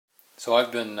So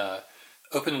I've been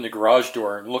opening the garage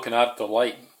door and looking out at the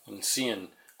light and seeing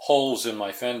holes in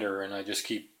my fender, and I just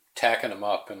keep tacking them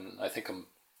up, and I think I'm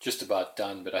just about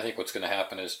done. But I think what's going to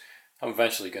happen is I'm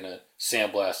eventually going to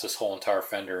sandblast this whole entire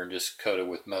fender and just coat it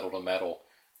with metal to metal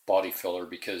body filler,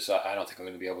 because I don't think I'm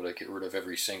going to be able to get rid of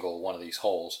every single one of these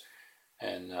holes.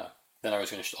 And then I was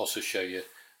going to also show you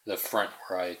the front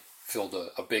where I filled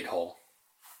a big hole.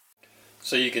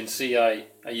 So you can see I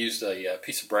used a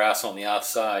piece of brass on the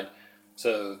outside,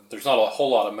 so there's not a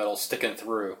whole lot of metal sticking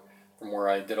through from where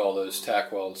I did all those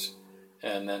tack welds.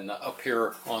 And then up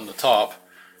here on the top,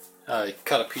 I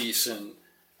cut a piece and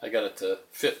I got it to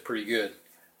fit pretty good,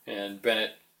 and bent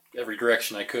it every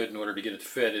direction I could in order to get it to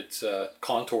fit. It's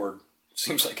contoured,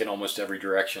 seems like, in almost every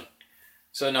direction.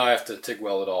 So now I have to TIG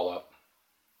weld it all up.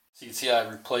 So you can see I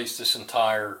replaced this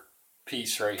entire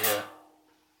piece right here,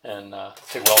 and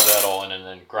TIG welded that all in and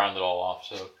then ground it all off,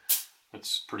 so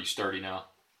it's pretty sturdy now.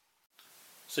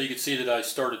 So you can see that I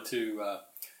started to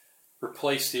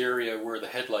replace the area where the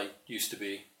headlight used to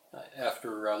be.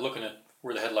 After looking at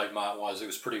where the headlight mount was, it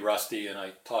was pretty rusty, and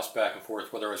I tossed back and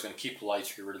forth whether I was going to keep the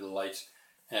lights or get rid of the lights.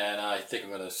 And I think I'm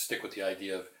going to stick with the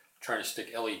idea of trying to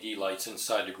stick LED lights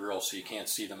inside the grill so you can't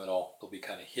see them at all. They'll be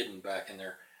kind of hidden back in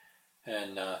there.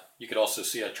 And you could also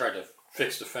see I tried to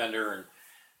fix the fender, and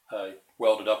I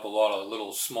welded up a lot of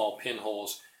little small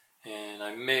pinholes, and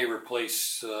I may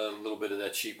replace a little bit of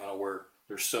that sheet metal where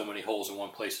there's so many holes in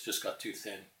one place it just got too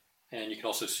thin. And you can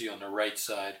also see on the right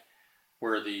side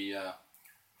where the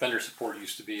fender support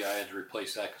used to be, I had to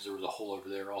replace that because there was a hole over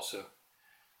there also.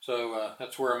 So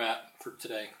that's where I'm at for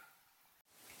today.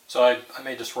 So I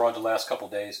made this rod the last couple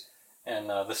days, and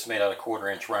this is made out of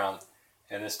 1/4 inch round,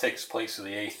 and this takes place of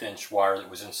the 1/8 inch wire that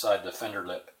was inside the fender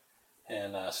lip.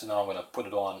 And so now I'm going to put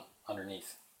it on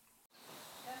underneath.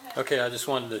 Okay, I just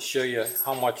wanted to show you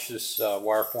how much this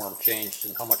wire form changed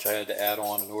and how much I had to add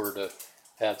on in order to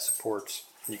add supports.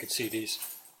 You can see these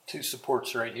two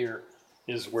supports right here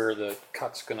is where the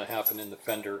cut's going to happen in the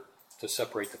fender to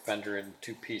separate the fender in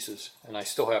two pieces. And I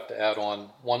still have to add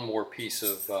on one more piece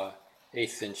of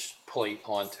 1/8 inch plate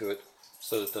onto it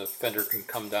so that the fender can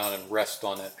come down and rest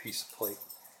on that piece of plate.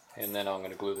 And then I'm going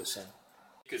to glue this in.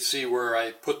 You can see where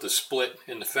I put the split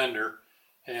in the fender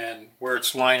and where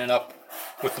it's lining up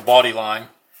with the body line.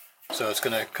 So it's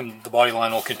going to come, the body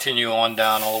line will continue on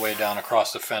down all the way down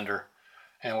across the fender.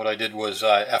 And what I did was,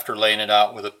 after laying it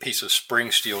out with a piece of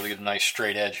spring steel to get a nice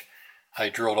straight edge, I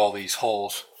drilled all these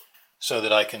holes so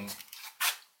that I can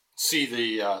see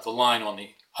the line on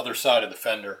the other side of the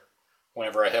fender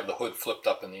whenever I have the hood flipped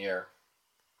up in the air.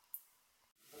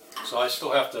 So I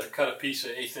still have to cut a piece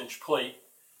of 1/8 inch plate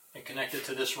and connect it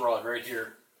to this rod right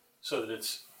here so that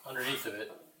it's underneath of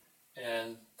it.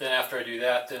 And then after I do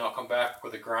that, then I'll come back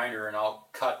with a grinder and I'll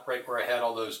cut right where I had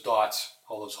all those dots,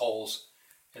 all those holes,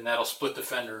 and that'll split the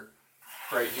fender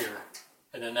right here.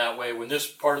 And then that way, when this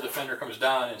part of the fender comes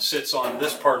down and sits on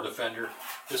this part of the fender,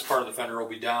 this part of the fender will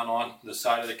be down on the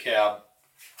side of the cab,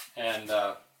 and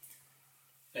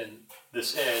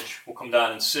this edge will come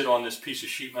down and sit on this piece of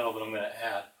sheet metal that I'm going to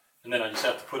add. And then I just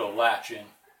have to put a latch in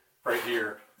right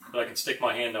here that I can stick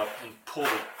my hand up and pull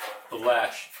the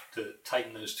latch to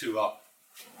tighten those two up.